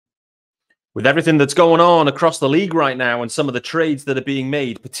With everything that's going on across the league right now and some of the trades that are being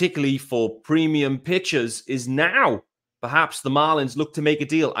made, particularly for premium pitchers, is now perhaps the Marlins look to make a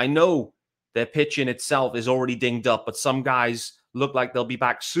deal. I know their pitching itself is already dinged up, but some guys look like they'll be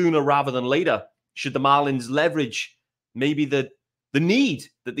back sooner rather than later. Should the Marlins leverage maybe the need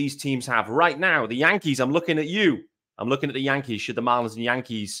that these teams have right now? The Yankees, I'm looking at you. I'm looking at the Yankees. Should the Marlins and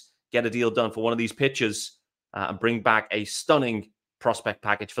Yankees get a deal done for one of these pitchers and bring back a stunning prospect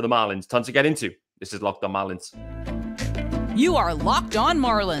package for the Marlins? Tons to get into. This is Locked On Marlins. You are Locked On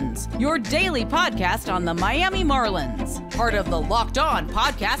Marlins, your daily podcast on the Miami Marlins. Part of the Locked On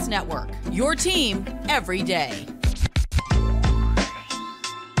Podcast Network, your team every day.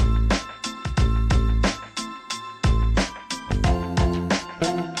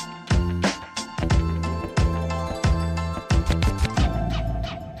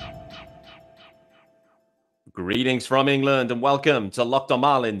 Greetings from England and welcome to Locked On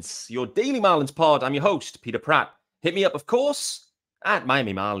Marlins, your daily Marlins pod. I'm your host, Peter Pratt. Hit me up, of course, at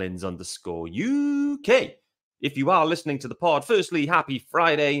Miami Marlins _UK. If you are listening to the pod, firstly, happy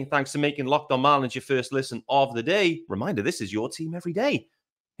Friday. Thanks for making Locked On Marlins your first listen of the day. Reminder, this is your team every day.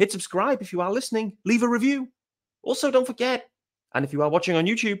 Hit subscribe if you are listening. Leave a review. Also, don't forget, and if you are watching on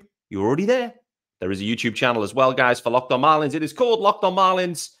YouTube, you're already there. There is a YouTube channel as well, guys, for Locked On Marlins. It is called Locked On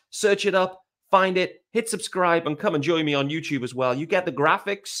Marlins. Search it up. Find it, hit subscribe, and come and join me on YouTube as well. You get the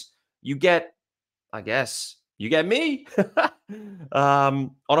graphics. You get, I guess, you get me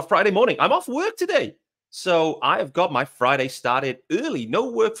on a Friday morning. I'm off work today. So I have got my Friday started early.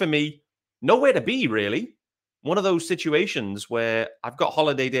 No work for me. Nowhere to be, really. One of those situations where I've got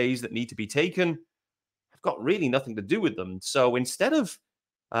holiday days that need to be taken. I've got really nothing to do with them. So instead of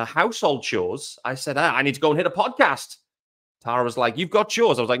household chores, I said, I need to go and hit a podcast. Tara was like, you've got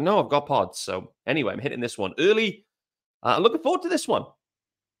chores. I was like, no, I've got pods. So anyway, I'm hitting this one early. I'm looking forward to this one.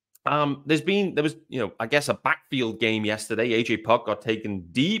 There was, I guess a backfield game yesterday. AJ Puck got taken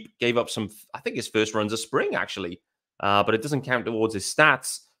deep, gave up some, I think his first runs of spring, actually. But it doesn't count towards his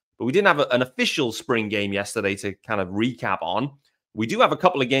stats. But we didn't have an official spring game yesterday to kind of recap on. We do have a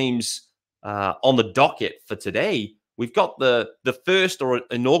couple of games on the docket for today. We've got the first or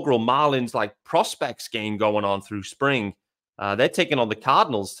inaugural Marlins like prospects game going on through spring. They're taking on the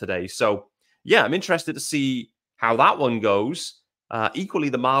Cardinals today. So, yeah, I'm interested to see how that one goes. Equally,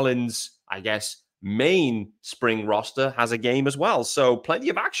 the Marlins, I guess, main spring roster has a game as well. So, plenty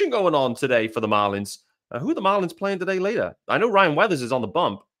of action going on today for the Marlins. Who are the Marlins playing today later? I know Ryan Weathers is on the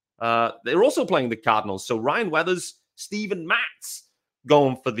bump. They're also playing the Cardinals. So, Ryan Weathers, Steven Matz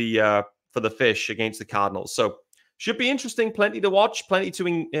going for the fish against the Cardinals. So, should be interesting. Plenty to watch, plenty to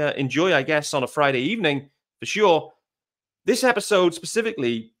enjoy, I guess, on a Friday evening for sure. This episode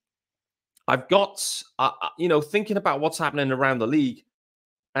specifically, I've got, thinking about what's happening around the league.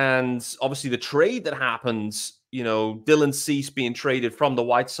 And obviously the trade that happens, Dylan Cease being traded from the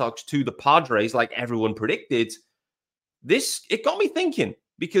White Sox to the Padres, like everyone predicted. It got me thinking,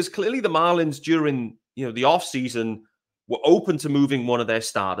 because clearly the Marlins during, the offseason were open to moving one of their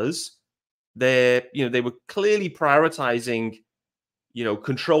starters. They were clearly prioritizing,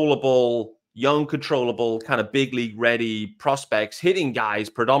 young, controllable, kind of big league ready prospects, hitting guys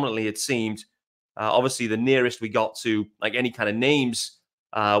predominantly, it seemed. Obviously, the nearest we got to like any kind of names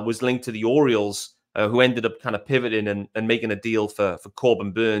was linked to the Orioles, who ended up kind of pivoting and making a deal for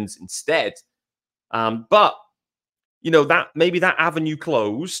Corbin Burns instead. But, that avenue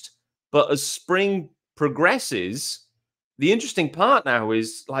closed. But as spring progresses, the interesting part now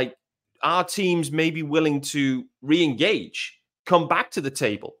is like, our teams may be willing to re-engage, come back to the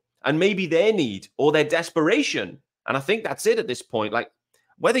table. And maybe their need or their desperation. And I think that's it at this point. Like,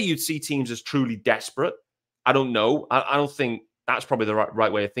 whether you'd see teams as truly desperate, I don't know. I don't think that's probably the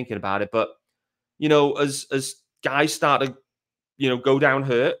right way of thinking about it. But, as guys start to, go down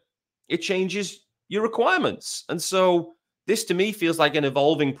hurt, it changes your requirements. And so this, to me, feels like an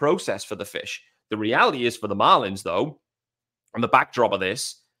evolving process for the Fish. The reality is for the Marlins, though, and the backdrop of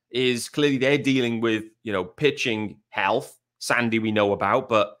this is clearly they're dealing with, pitching health. Sandy we know about,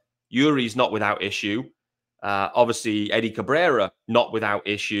 but Yuri's not without issue. Obviously, Eddie Cabrera, not without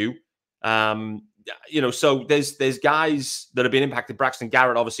issue. So there's guys that have been impacted. Braxton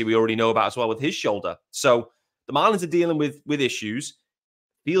Garrett, obviously, we already know about as well with his shoulder. So the Marlins are dealing with issues.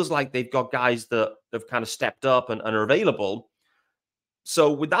 Feels like they've got guys that have kind of stepped up and are available. So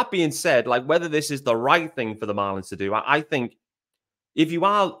with that being said, like whether this is the right thing for the Marlins to do, I think if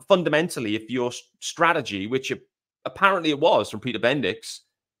your strategy, which apparently it was from Peter Bendix,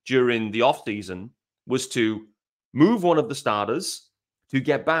 during the offseason, was to move one of the starters to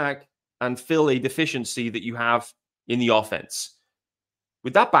get back and fill a deficiency that you have in the offense.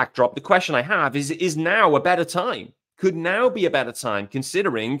 with that backdrop, the question I have is now a better time? Could now be a better time,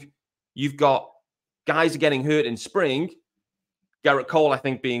 considering you've got guys getting hurt in spring? Geritt Cole, I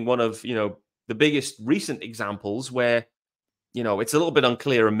think, being one of, the biggest recent examples where, it's a little bit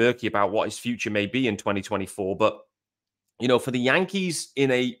unclear and murky about what his future may be in 2024. But, for the Yankees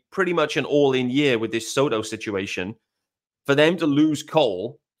in a pretty much an all-in year with this Soto situation, for them to lose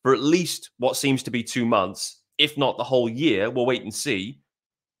Cole for at least what seems to be 2 months, if not the whole year, we'll wait and see.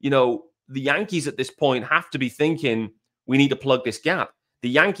 The Yankees at this point have to be thinking, we need to plug this gap. The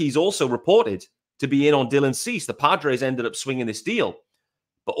Yankees also reported to be in on Dylan Cease. The Padres ended up swinging this deal.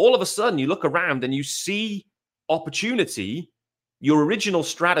 But all of a sudden, you look around and you see opportunity, your original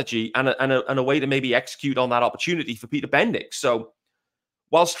strategy, and a way to maybe execute on that opportunity for Peter Bendick. So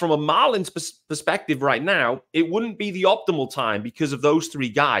whilst from a Marlins perspective right now, it wouldn't be the optimal time because of those 3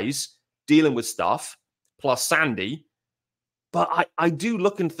 guys dealing with stuff, plus Sandy. But I do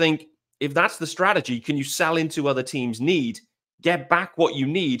look and think, if that's the strategy, can you sell into other teams' need, get back what you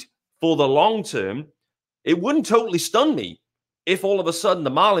need for the long term? It wouldn't totally stun me if all of a sudden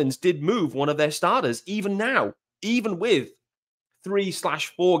the Marlins did move one of their starters, even now, even with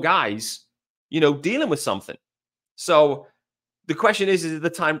 3/4 guys, dealing with something. So the question is the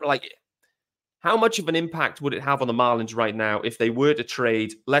time, how much of an impact would it have on the Marlins right now if they were to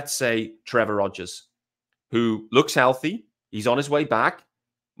trade, let's say, Trevor Rogers, who looks healthy, he's on his way back,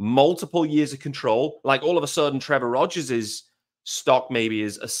 multiple years of control. Like all of a sudden, Trevor Rogers' stock maybe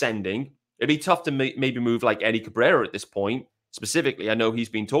is ascending. It'd be tough to maybe move like Eddie Cabrera at this point. Specifically, I know he's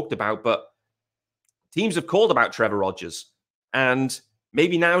been talked about, but teams have called about Trevor Rogers. And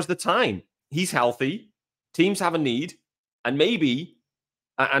maybe now's the time. He's healthy. Teams have a need. And maybe,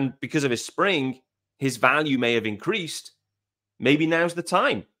 and because of his spring, his value may have increased. Maybe now's the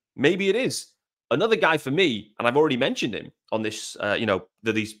time. Maybe it is. Another guy for me, and I've already mentioned him on this,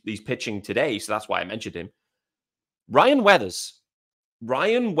 these pitching today, so that's why I mentioned him. Ryan Weathers.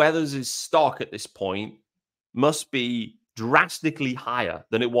 Ryan Weathers' stock at this point must be drastically higher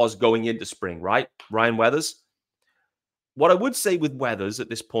than it was going into spring, right? Ryan Weathers. What I would say with Weathers at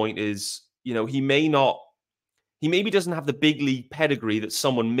this point is, he maybe doesn't have the big league pedigree that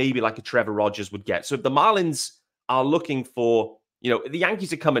someone maybe like a Trevor Rogers would get. So if the Marlins are looking for, the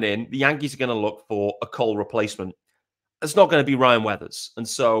Yankees are coming in, the Yankees are going to look for a Cole replacement. It's not going to be Ryan Weathers. And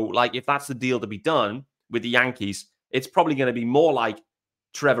so, if that's the deal to be done with the Yankees, it's probably going to be more like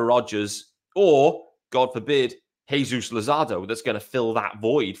Trevor Rogers or, God forbid, Jesus Luzardo that's going to fill that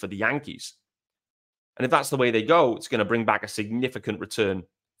void for the Yankees. And if that's the way they go, it's going to bring back a significant return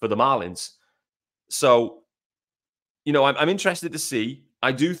for the Marlins. So, I'm interested to see.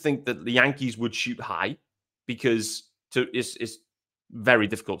 I do think that the Yankees would shoot high because it's very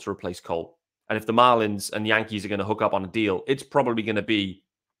difficult to replace Cole. And if the Marlins and Yankees are going to hook up on a deal, it's probably going to be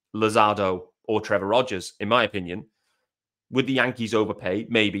Luzardo or Trevor Rogers, in my opinion. Would the Yankees overpay?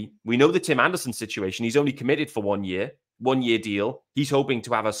 Maybe. We know the Tim Anderson situation. He's only committed for 1 year, 1 year deal. He's hoping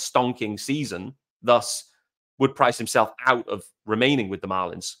to have a stonking season, thus would price himself out of remaining with the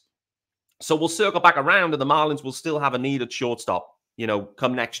Marlins. So we'll circle back around and the Marlins will still have a need at shortstop,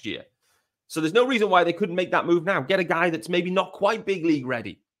 come next year. So there's no reason why they couldn't make that move now. Get a guy that's maybe not quite big league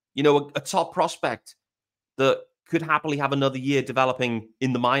ready, a top prospect that could happily have another year developing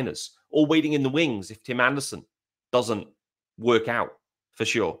in the minors or waiting in the wings if Tim Anderson doesn't work out, for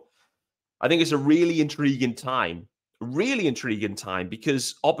sure. I think it's a really intriguing time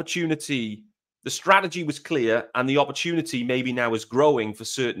because opportunity, the strategy was clear and the opportunity maybe now is growing for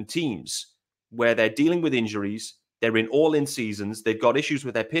certain teams where they're dealing with injuries. They're in all-in seasons. They've got issues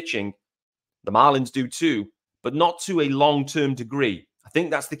with their pitching. The Marlins do too, but not to a long-term degree. I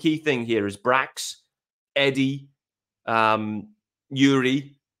think that's the key thing here is Brax, Eddie,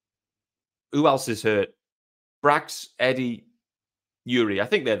 Yuri. Who else is hurt? Brax, Eddie, Yuri. I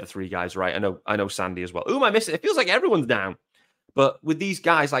think they're the 3 guys, right? I know Sandy as well. Who am I missing? It feels like everyone's down. But with these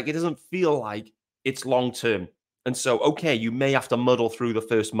guys, it doesn't feel like it's long-term. And so, okay, you may have to muddle through the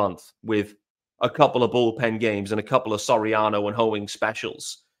first month with a couple of bullpen games and a couple of Soriano and Hoeing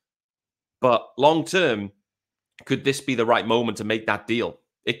specials. But long-term, could this be the right moment to make that deal?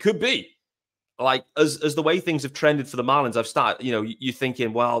 It could be. As the way things have trended for the Marlins, I've started, you're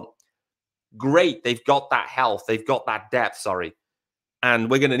thinking, well, great, they've got that health, they've got that depth, and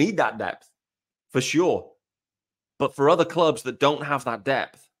we're going to need that depth, for sure. But for other clubs that don't have that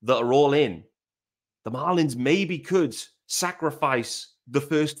depth, that are all in, the Marlins maybe could sacrifice the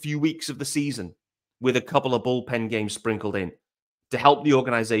first few weeks of the season with a couple of bullpen games sprinkled in to help the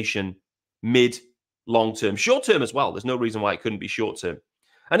organization mid, long-term, short-term as well. There's no reason why it couldn't be short-term.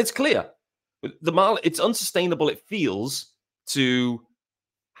 And it's clear. It's unsustainable, it feels, to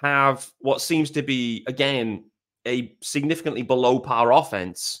have what seems to be, again, a significantly below par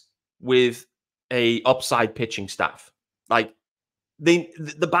offense with a upside pitching staff. Like,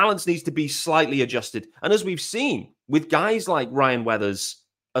 the balance needs to be slightly adjusted. And as we've seen with guys like Ryan Weathers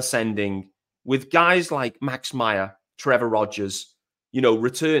ascending, with guys like Max Meyer, Trevor Rogers,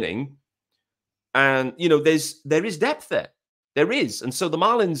 returning, and, there is depth there. There is. And so the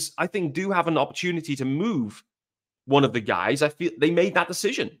Marlins, I think, do have an opportunity to move one of the guys. I feel they made that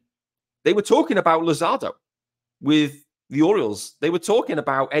decision. They were talking about Luzardo with the Orioles. They were talking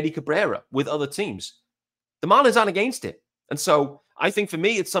about Eddie Cabrera with other teams. The Marlins aren't against it. And so I think for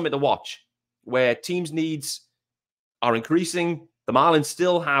me, it's something to watch where teams' needs are increasing. The Marlins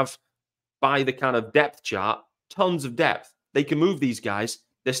still have, by the kind of depth chart, tons of depth. They can move these guys.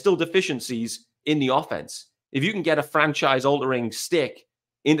 There's still deficiencies in the offense. If you can get a franchise-altering stick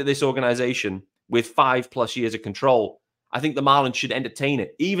into this organization with 5+ years of control, I think the Marlins should entertain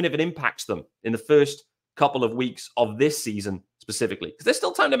it, even if it impacts them in the first couple of weeks of this season specifically, because there's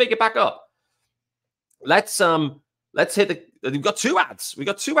still time to make it back up. Let's hit we've got two ads. We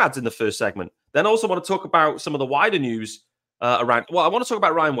got two ads in the first segment. Then I also want to talk about some of the wider news around. Well, I want to talk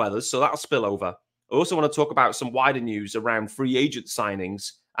about Ryan Weathers, so that'll spill over. I also want to talk about some wider news around free agent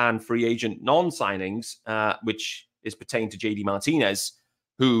signings and free agent non-signings, which is pertained to JD Martinez,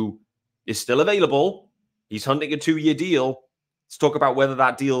 who is still available. He's hunting a 2-year deal. Let's talk about whether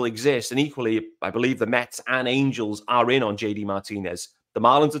that deal exists. And equally, I believe the Mets and Angels are in on JD Martinez. The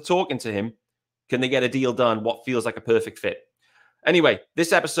Marlins are talking to him. Can they get a deal done? What feels like a perfect fit? Anyway,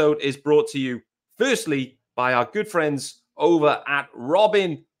 this episode is brought to you, firstly, by our good friends over at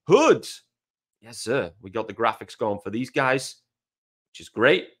Robinhood. Yes, sir. We got the graphics going for these guys, which is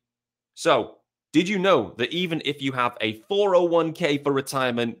great. So, did you know that even if you have a 401k for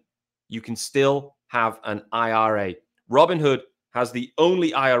retirement, you can still have an IRA? Robinhood has the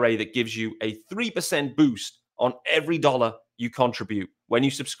only IRA that gives you a 3% boost on every dollar you contribute when you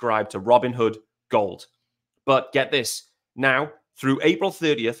subscribe to Robinhood Gold. But get this, now through April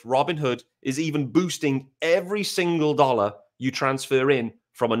 30th, Robinhood is even boosting every single dollar you transfer in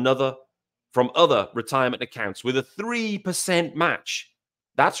from other retirement accounts with a 3% match.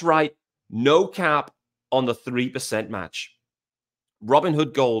 That's right, no cap on the 3% match.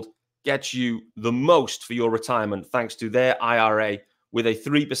 Robinhood Gold gets you the most for your retirement thanks to their IRA with a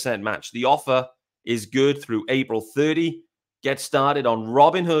 3% match. The offer is good through April 30. Get started on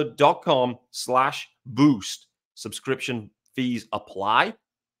robinhood.com/boost. Subscription fees apply.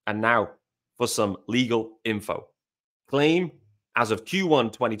 And now for some legal info. Claim as of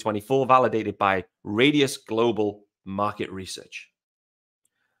Q1 2024, validated by Radius Global Market Research.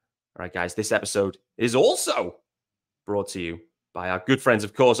 All right, guys, this episode is also brought to you by our good friends,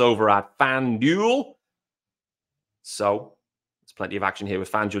 of course, over at FanDuel. So there's plenty of action here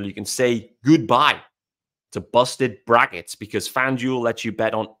with FanDuel. You can say goodbye to busted brackets because FanDuel lets you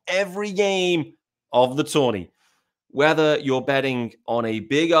bet on every game of the tourney. Whether you're betting on a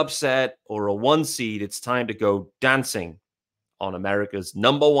big upset or a 1 seed, it's time to go dancing on America's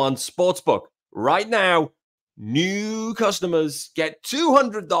 #1 sportsbook. Right now, new customers get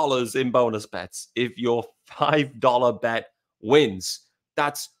 $200 in bonus bets if your $5 bet wins.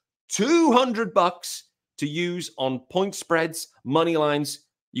 That's $200 to use on point spreads, money lines.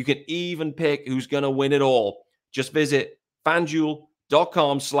 You can even pick who's going to win it all. Just visit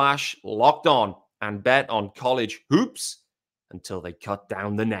FanDuel.com/lockedon and bet on college hoops until they cut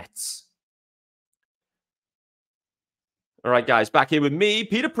down the nets. All right, guys, back here with me,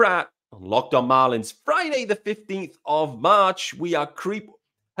 Peter Pratt, on Locked On Marlins. Friday, the 15th of March. We are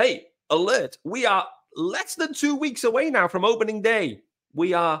Hey, alert. We are less than 2 weeks away now from opening day.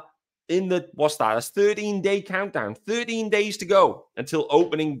 We are in the, what's that? That's 13-day countdown. 13 days to go until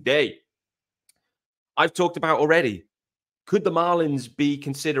opening day. I've talked about already. Could the Marlins be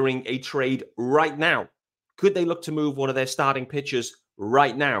considering a trade right now? Could they look to move one of their starting pitchers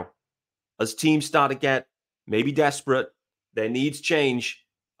right now? As teams start to get maybe desperate, their needs change.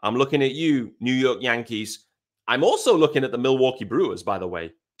 I'm looking at you, New York Yankees. I'm also looking at the Milwaukee Brewers, by the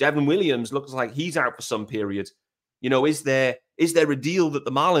way. Devin Williams looks like he's out for some period. Is there a deal that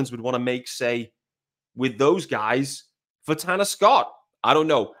the Marlins would want to make, say, with those guys for Tanner Scott? I don't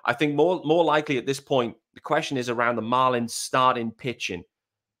know. I think more likely at this point, the question is around the Marlins starting pitching.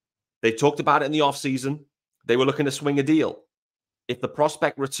 They talked about it in the offseason. They were looking to swing a deal. If the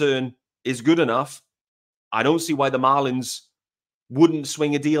prospect return is good enough, I don't see why the Marlins wouldn't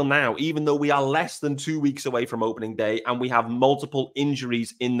swing a deal now, even though we are less than 2 weeks away from opening day and we have multiple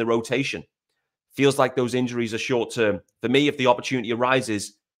injuries in the rotation. Feels like those injuries are short term. For me, if the opportunity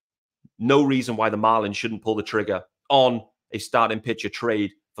arises, no reason why the Marlins shouldn't pull the trigger on a starting pitcher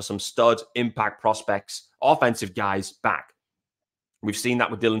trade for some stud impact prospects, offensive guys back. We've seen that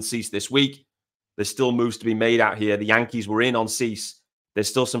with Dylan Cease this week. There's still moves to be made out here. The Yankees were in on Cease. There's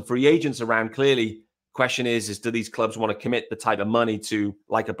still some free agents around, clearly. Question is do these clubs want to commit the type of money to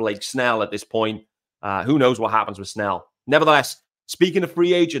like a Blake Snell at this point? Who knows what happens with Snell? Nevertheless, speaking of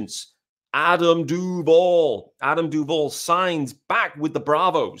free agents, Adam Duvall. Adam Duvall signs back with the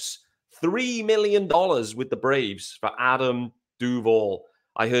Bravos. $3 million with the Braves for Adam Duvall.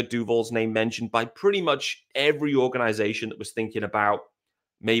 I heard Duvall's name mentioned by pretty much every organization that was thinking about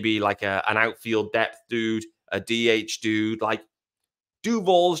maybe like an outfield depth dude, a DH dude. Like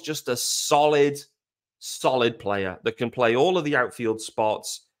Duvall's just a solid player that can play all of the outfield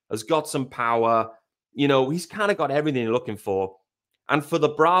spots, has got some power. You know, he's kind of got everything you're looking for. And for the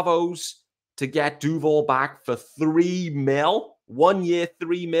Bravos to get Duvall back for $3 million, 1 year,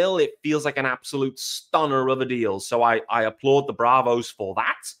 $3 million, it feels like an absolute stunner of a deal. So I applaud the Bravos for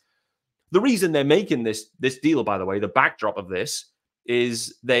that. The reason they're making this deal, by the way, the backdrop of this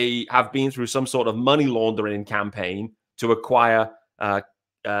is they have been through some sort of money laundering campaign to acquire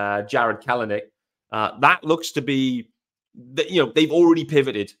Jarred Kelenic. That looks to be, they've already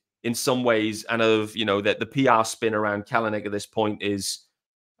pivoted in some ways, and that the PR spin around Kelenic at this point is,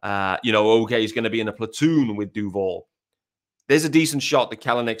 okay, he's going to be in a platoon with Duvall. There's a decent shot that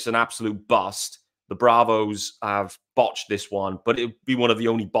Kelenic's an absolute bust. The Bravos have botched this one, but it would be one of the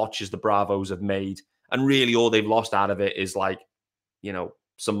only botches the Bravos have made. And really all they've lost out of it is like,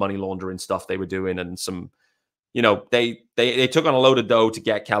 some money laundering stuff they were doing and some, they took on a load of dough to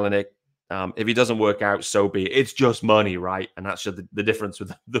get Kelenic. If he doesn't work out, so be it. It's just money, right? And that's just the difference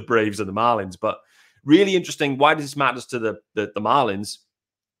with the Braves and the Marlins. But really interesting. Why does this matter to the Marlins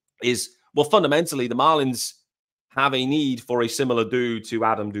is, well, fundamentally, the Marlins have a need for a similar dude to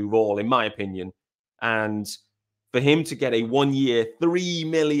Adam Duvall, in my opinion. And for him to get a 1 year, $3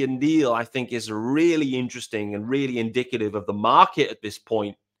 million deal, I think is really interesting and really indicative of the market at this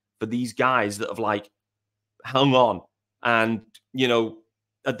point for these guys that have hung on. And,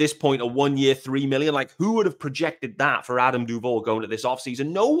 at this point, a 1 year, $3 million, who would have projected that for Adam Duvall going to this offseason?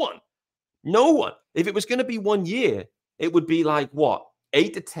 No one. No one. If it was going to be 1 year, it would be what?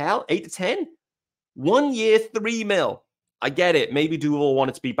 8 to 10? 1 year, $3 million. I get it. Maybe Duvall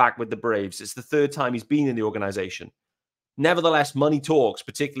wanted to be back with the Braves. It's the third time he's been in the organization. Nevertheless, money talks,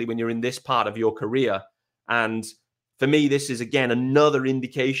 particularly when you're in this part of your career. And for me, this is, again, another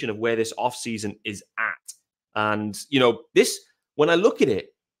indication of where this offseason is at. And, when I look at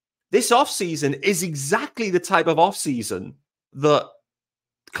it, this offseason is exactly the type of offseason that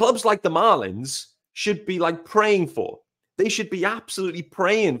clubs like the Marlins should be praying for. They should be absolutely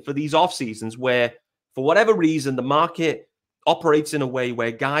praying for these off seasons where, for whatever reason, the market operates in a way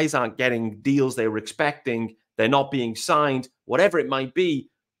where guys aren't getting deals they were expecting. They're not being signed, whatever it might be.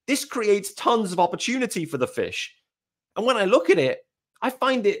 This creates tons of opportunity for the Fish. And when I look at it, I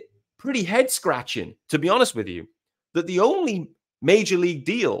find it pretty head scratching, to be honest with you, that the only major league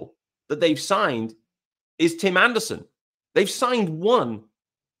deal that they've signed is Tim Anderson. They've signed one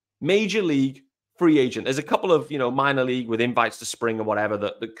major league free agent. There's a couple of, minor league with invites to spring or whatever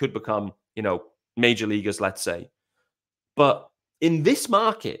that could become, major leaguers, let's say. But in this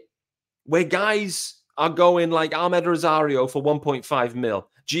market where guys are going like Ahmed Rosario for 1.5 mil,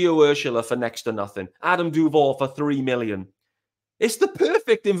 Gio Urshela for next to nothing, Adam Duvall for $3 million, it's the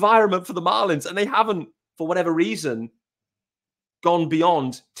perfect environment for the Marlins. And they haven't, for whatever reason, gone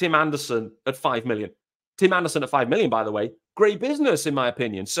beyond Tim Anderson at $5 million. Tim Anderson at $5 million, by the way, great business, in my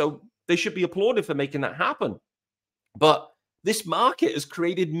opinion. So they should be applauded for making that happen. But this market has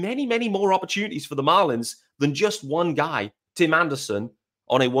created many, many more opportunities for the Marlins than just one guy, Tim Anderson,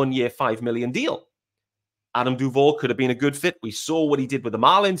 on a 1 year, $5 million deal. Adam Duvall could have been a good fit. We saw what he did with the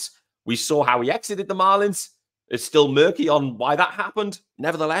Marlins. We saw how he exited the Marlins. It's still murky on why that happened.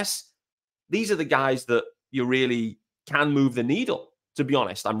 Nevertheless, these are the guys that you really can move the needle, to be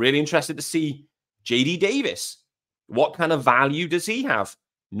honest. I'm really interested to see JD Davis. What kind of value does he have?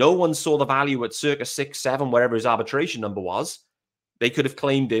 No one saw the value at circa 6, 7, whatever his arbitration number was. They could have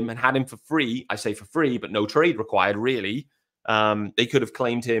claimed him and had him for free. I say for free, but no trade required, really. They could have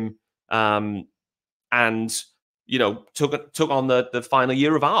claimed him and, took on the final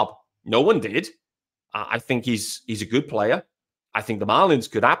year of ARB. No one did. I think he's a good player. I think the Marlins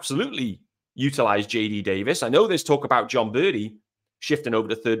could absolutely utilize JD Davis. I know there's talk about John Birdie shifting over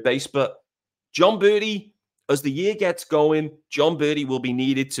to third base, but John Birdie, as the year gets going, John Birdie will be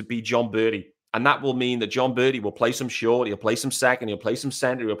needed to be John Birdie. And that will mean that John Birdie will play some short, he'll play some second, he'll play some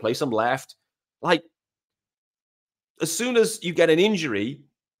center, he'll play some left. As soon as you get an injury,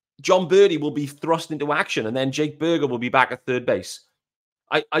 John Birdie will be thrust into action, and then Jake Burger will be back at third base.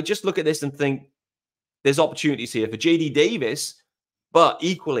 I just look at this and think there's opportunities here for JD Davis, but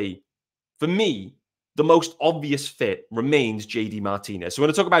equally, for me, the most obvious fit remains JD Martinez. So we're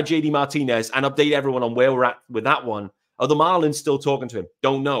going to talk about JD Martinez and update everyone on where we're at with that one. Are the Marlins still talking to him?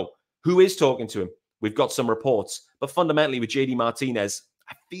 Don't know. Who is talking to him? We've got some reports. But fundamentally, with JD Martinez,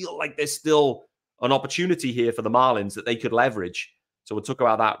 I feel like there's still an opportunity here for the Marlins that they could leverage. So we'll talk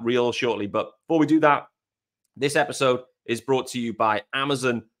about that real shortly. But before we do that, this episode is brought to you by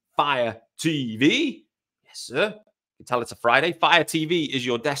Amazon Fire TV. Yes, sir. You can tell it's a Friday. Fire TV is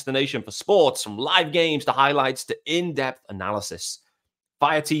your destination for sports, from live games to highlights to in-depth analysis.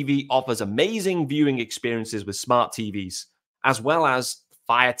 Fire TV offers amazing viewing experiences with smart TVs, as well as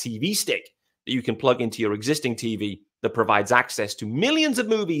Fire TV Stick that you can plug into your existing TV that provides access to millions of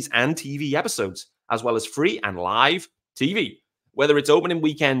movies and TV episodes, as well as free and live TV. Whether it's opening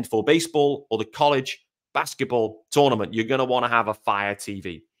weekend for baseball or the college basketball tournament, you're going to want to have a Fire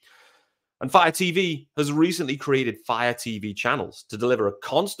TV. And Fire TV has recently created Fire TV channels to deliver a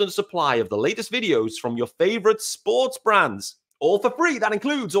constant supply of the latest videos from your favorite sports brands, all for free. That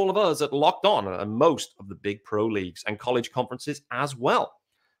includes all of us at Locked On and most of the big pro leagues and college conferences as well.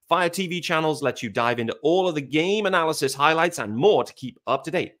 Fire TV channels let you dive into all of the game analysis, highlights, and more to keep up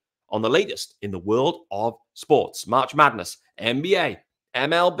to date on the latest in the world of sports, March Madness, NBA,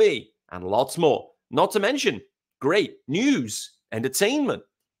 MLB, and lots more. Not to mention great news, entertainment,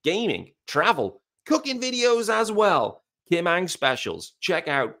 gaming, travel, cooking videos as well. Kim Ang specials. Check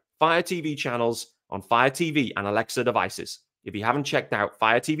out Fire TV channels on Fire TV and Alexa devices. If you haven't checked out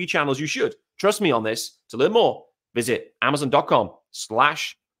Fire TV channels, you should. Trust me on this. To learn more, visit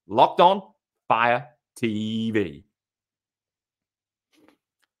amazon.com/LockedOnFireTV.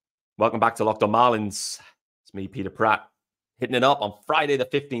 Welcome back to Locked On Marlins. It's me, Peter Pratt, hitting it up on Friday, the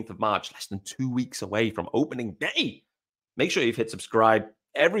 15th of March, less than 2 weeks away from opening day. Make sure you've hit subscribe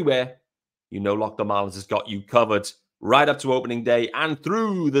everywhere. You know Locked On Marlins has got you covered right up to opening day and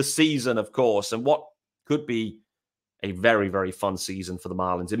through the season, of course. And what could be a very, very fun season for the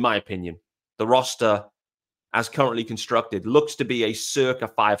Marlins, in my opinion. The roster, as currently constructed, looks to be a circa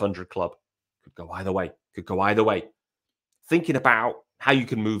 500 club. Could go either way. Could go either way. Thinking about how you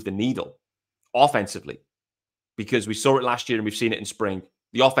can move the needle offensively, because we saw it last year and we've seen it in spring.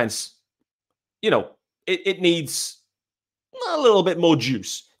 The offense, it needs a little bit more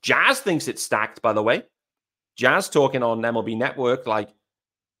juice. Jazz thinks it's stacked, by the way. Jazz talking on MLB Network like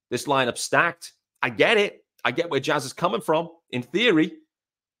this lineup's stacked. I get it. I get where Jazz is coming from, in theory.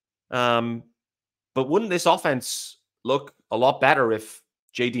 But wouldn't this offense look a lot better if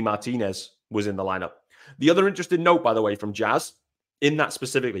JD Martinez was in the lineup? The other interesting note, by the way, from Jazz, in that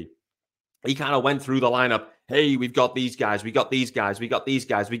specifically, he kind of went through the lineup. Hey, we've got these guys. We got these guys. We got these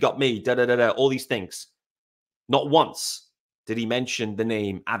guys. We got me. Da-da-da-da. All these things. Not once did he mention the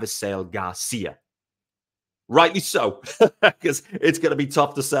name Avisail Garcia. Rightly so, because it's going to be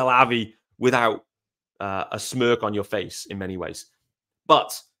tough to sell Avi without a smirk on your face in many ways.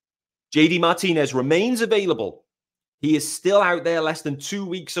 But JD Martinez remains available. He is still out there less than 2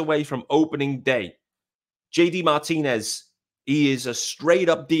 weeks away from opening day. JD Martinez, he is a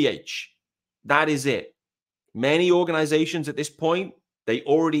straight-up DH. That is it. Many organizations at this point, they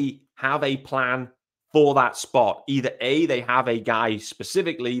already have a plan for that spot. Either A, they have a guy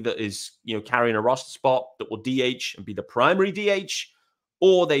specifically that is, carrying a roster spot that will DH and be the primary DH,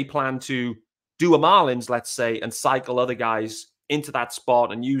 or they plan to do a Marlins, let's say, and cycle other guys into that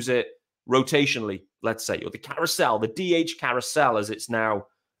spot and use it rotationally, let's say, or the carousel, the DH carousel, as it's now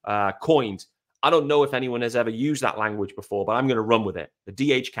coined. I don't know if anyone has ever used that language before, but I'm going to run with it.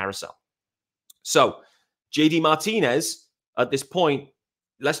 The DH carousel. So JD Martinez, at this point,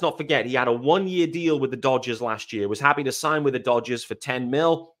 let's not forget, he had a one-year deal with the Dodgers last year, was happy to sign with the Dodgers for $10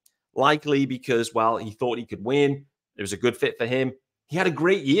 million, likely because, well, he thought he could win. It was a good fit for him. He had a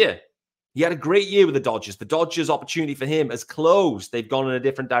great year. He had a great year with the Dodgers. The Dodgers' opportunity for him has closed. They've gone in a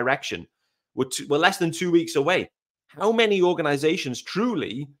different direction. We're less than 2 weeks away. How many organizations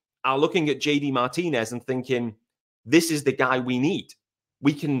truly are looking at JD Martinez and thinking, this is the guy we need?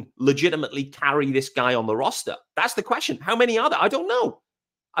 We can legitimately carry this guy on the roster. That's the question. How many are there? I don't know.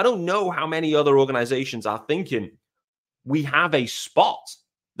 I don't know how many other organizations are thinking we have a spot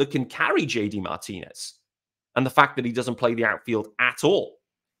that can carry JD Martinez. And the fact that he doesn't play the outfield at all,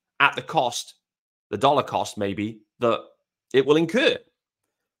 at the cost, the dollar cost maybe, that it will incur.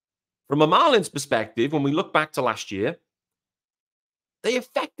 From a Marlins perspective, when we look back to last year, they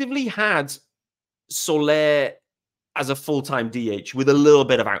effectively had Soler as a full-time DH with a little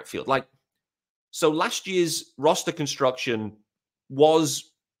bit of outfield. So last year's roster construction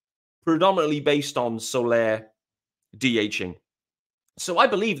was predominantly based on Soler DHing. So I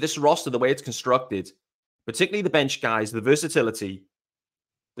believe this roster, the way it's constructed, particularly the bench guys, the versatility,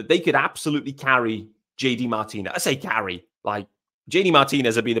 that they could absolutely carry JD Martinez. I say carry, like JD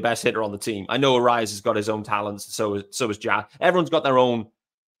Martinez would be the best hitter on the team. I know Arias has got his own talents, so is Jazz. Everyone's got their own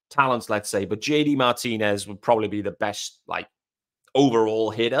talents, let's say, but JD Martinez would probably be the best, like,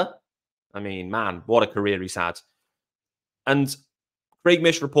 overall hitter. I mean, man, what a career he's had. And Craig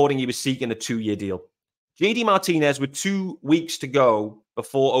Mish reporting he was seeking a 2-year deal. JD Martinez, with 2 weeks to go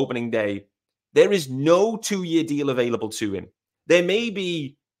before opening day, there is no 2-year deal available to him. There may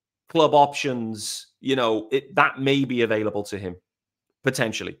be club options, that may be available to him,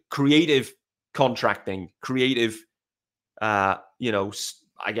 potentially. Creative contracting, creative, I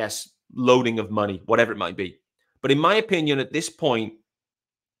guess, loading of money, whatever it might be. But in my opinion, at this point,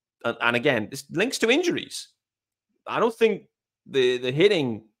 and again, this links to injuries. I don't think the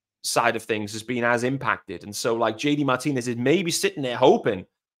hitting side of things has been as impacted. And so, like, JD Martinez is maybe sitting there hoping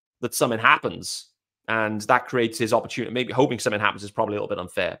that something happens, and that creates his opportunity. Maybe hoping something happens is probably a little bit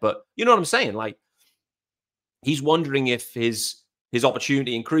unfair, but you know what I'm saying? Like, he's wondering if his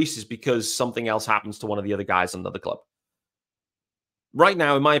opportunity increases because something else happens to one of the other guys in another club. Right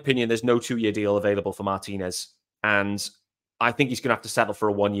now, in my opinion, there's no 2-year deal available for Martinez, and I think he's going to have to settle for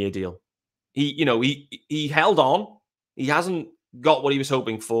a 1-year deal. He held on. He hasn't got what he was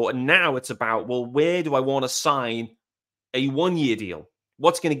hoping for, and now it's about, well, where do I want to sign a 1-year deal?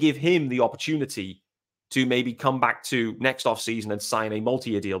 What's going to give him the opportunity to maybe come back to next offseason and sign a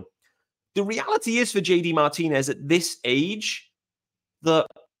multi-year deal? The reality is, for JD Martinez at this age, that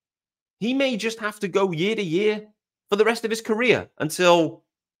he may just have to go year to year for the rest of his career until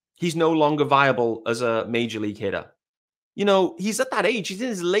he's no longer viable as a major league hitter. He's at that age. He's in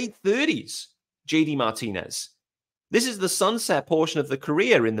his late 30s, JD Martinez. This is the sunset portion of the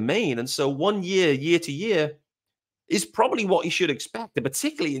career in the main. And so 1 year, year to year, is probably what you should expect, and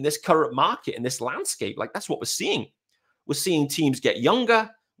particularly in this current market, in this landscape. Like, that's what we're seeing. We're seeing teams get younger.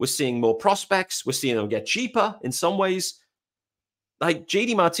 We're seeing more prospects. We're seeing them get cheaper in some ways. Like,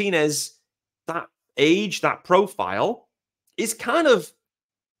 JD Martinez, that age, that profile is kind of,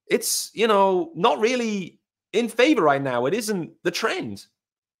 it's, not really in favor right now. It isn't the trend.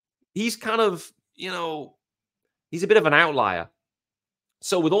 He's kind of, he's a bit of an outlier.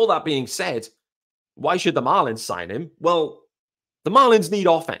 So with all that being said, why should the Marlins sign him? Well, the Marlins need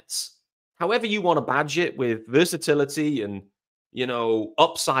offense. However you want to badge it, with versatility and,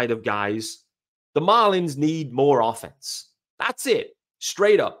 upside of guys, the Marlins need more offense. That's it.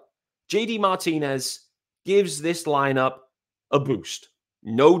 Straight up. JD Martinez gives this lineup a boost.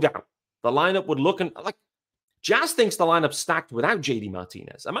 No doubt. The lineup would look like Jazz thinks the lineup's stacked without JD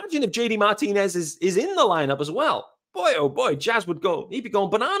Martinez. Imagine if JD Martinez is in the lineup as well. Boy, oh boy, Jazz would go, he'd be going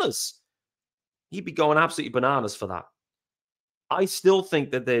bananas. He'd be going absolutely bananas for that. I still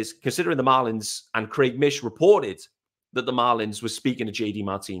think that considering the Marlins, and Craig Mish reported that the Marlins were speaking to JD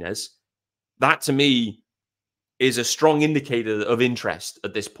Martinez, that to me is a strong indicator of interest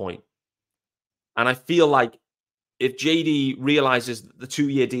at this point. And I feel like if JD realizes that the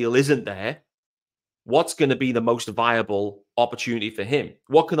 2-year deal isn't there, what's going to be the most viable opportunity for him?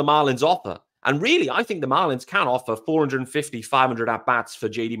 What can the Marlins offer? And really, I think the Marlins can offer 450, 500 at-bats for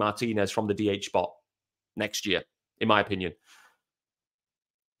JD Martinez from the DH spot next year, in my opinion.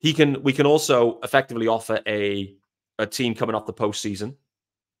 We can also effectively offer a team coming off the postseason.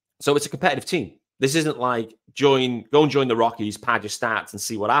 So it's a competitive team. This isn't like go and join the Rockies, pad your stats, and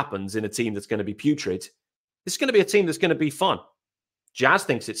see what happens in a team that's going to be putrid. This is going to be a team that's going to be fun. Jazz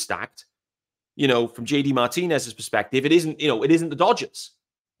thinks it's stacked. From JD Martinez's perspective, it isn't the Dodgers.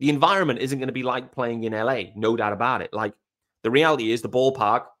 The environment isn't going to be like playing in LA, no doubt about it. Like, the reality is the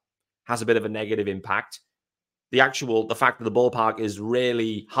ballpark has a bit of a negative impact. The fact that the ballpark is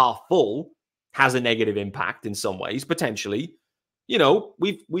rarely half full has a negative impact in some ways, potentially.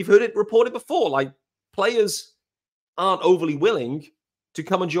 We've heard it reported before, like, players aren't overly willing to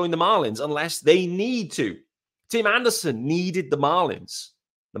come and join the Marlins unless they need to. Tim Anderson needed the Marlins.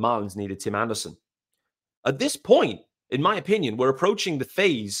 The Marlins needed Tim Anderson. At this point, in my opinion, we're approaching the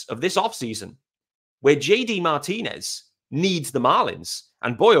phase of this offseason where JD Martinez needs the Marlins.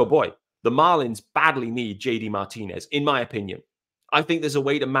 And boy, oh boy, the Marlins badly need JD Martinez, in my opinion. I think there's a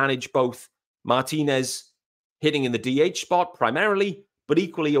way to manage both Martinez hitting in the DH spot primarily, but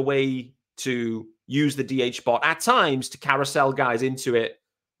equally a way to use the DH spot at times to carousel guys into it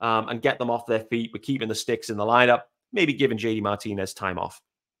and get them off their feet, but keeping the sticks in the lineup, maybe giving JD Martinez time off.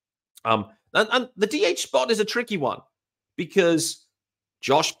 And the DH spot is a tricky one because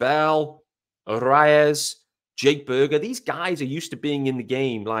Josh Bell, Arias, Jake Berger, these guys are used to being in the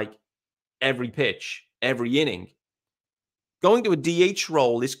game like every pitch, every inning. going to a DH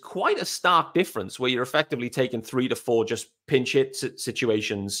role is quite a stark difference where you're effectively taking 3 to 4 just pinch hit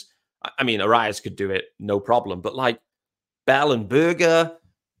situations. I mean, Arias could do it, no problem. But like Bell and Berger,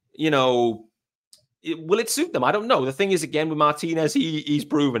 will it suit them? I don't know. The thing is, again, with Martinez, he's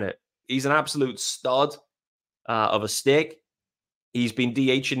proven it. He's an absolute stud of a stick. He's been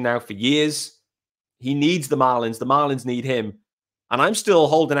DHing now for years. He needs the Marlins. The Marlins need him. And I'm still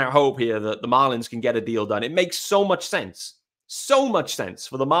holding out hope here that the Marlins can get a deal done. It makes so much sense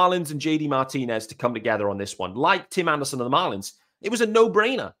for the Marlins and JD Martinez to come together on this one. Like Tim Anderson and the Marlins, it was a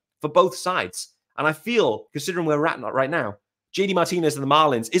no-brainer for both sides. And I feel, considering where we're at right now, JD Martinez and the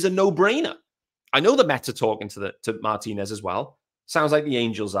Marlins is a no-brainer. I know the Mets are talking to Martinez as well. Sounds like the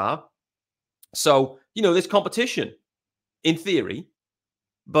Angels are. So, there's competition in theory.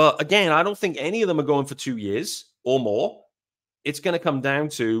 But again, I don't think any of them are going for 2 years or more. It's going to come down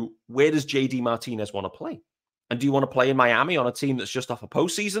to, where does JD Martinez want to play? And do you want to play in Miami on a team that's just off a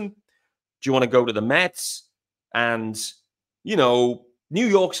postseason? Do you want to go to the Mets? And, New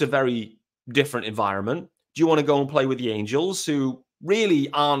York's a very different environment. Do you want to go and play with the Angels, who really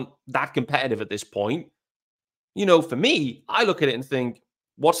aren't that competitive at this point? For me, I look at it and think,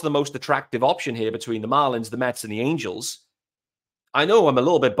 what's the most attractive option here between the Marlins, the Mets, and the Angels? I know I'm a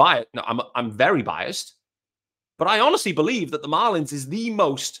little bit biased. No, I'm very biased. But I honestly believe that the Marlins is the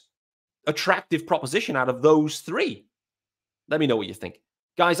most attractive proposition out of those 3. Let me know what you think.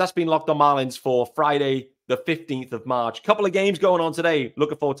 Guys, that's been Locked on Marlins for Friday, the 15th of March. Couple of games going on today.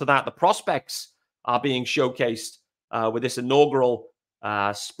 Looking forward to that. The prospects are being showcased with this inaugural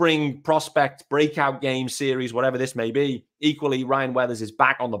spring prospect breakout game series, whatever this may be. Equally, Ryan Weathers is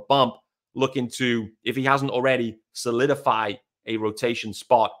back on the bump, looking to, if he hasn't already, solidify a rotation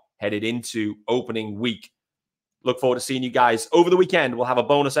spot headed into opening week. Look forward to seeing you guys over the weekend. We'll have a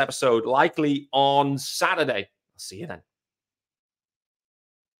bonus episode likely on Saturday. I'll see you then.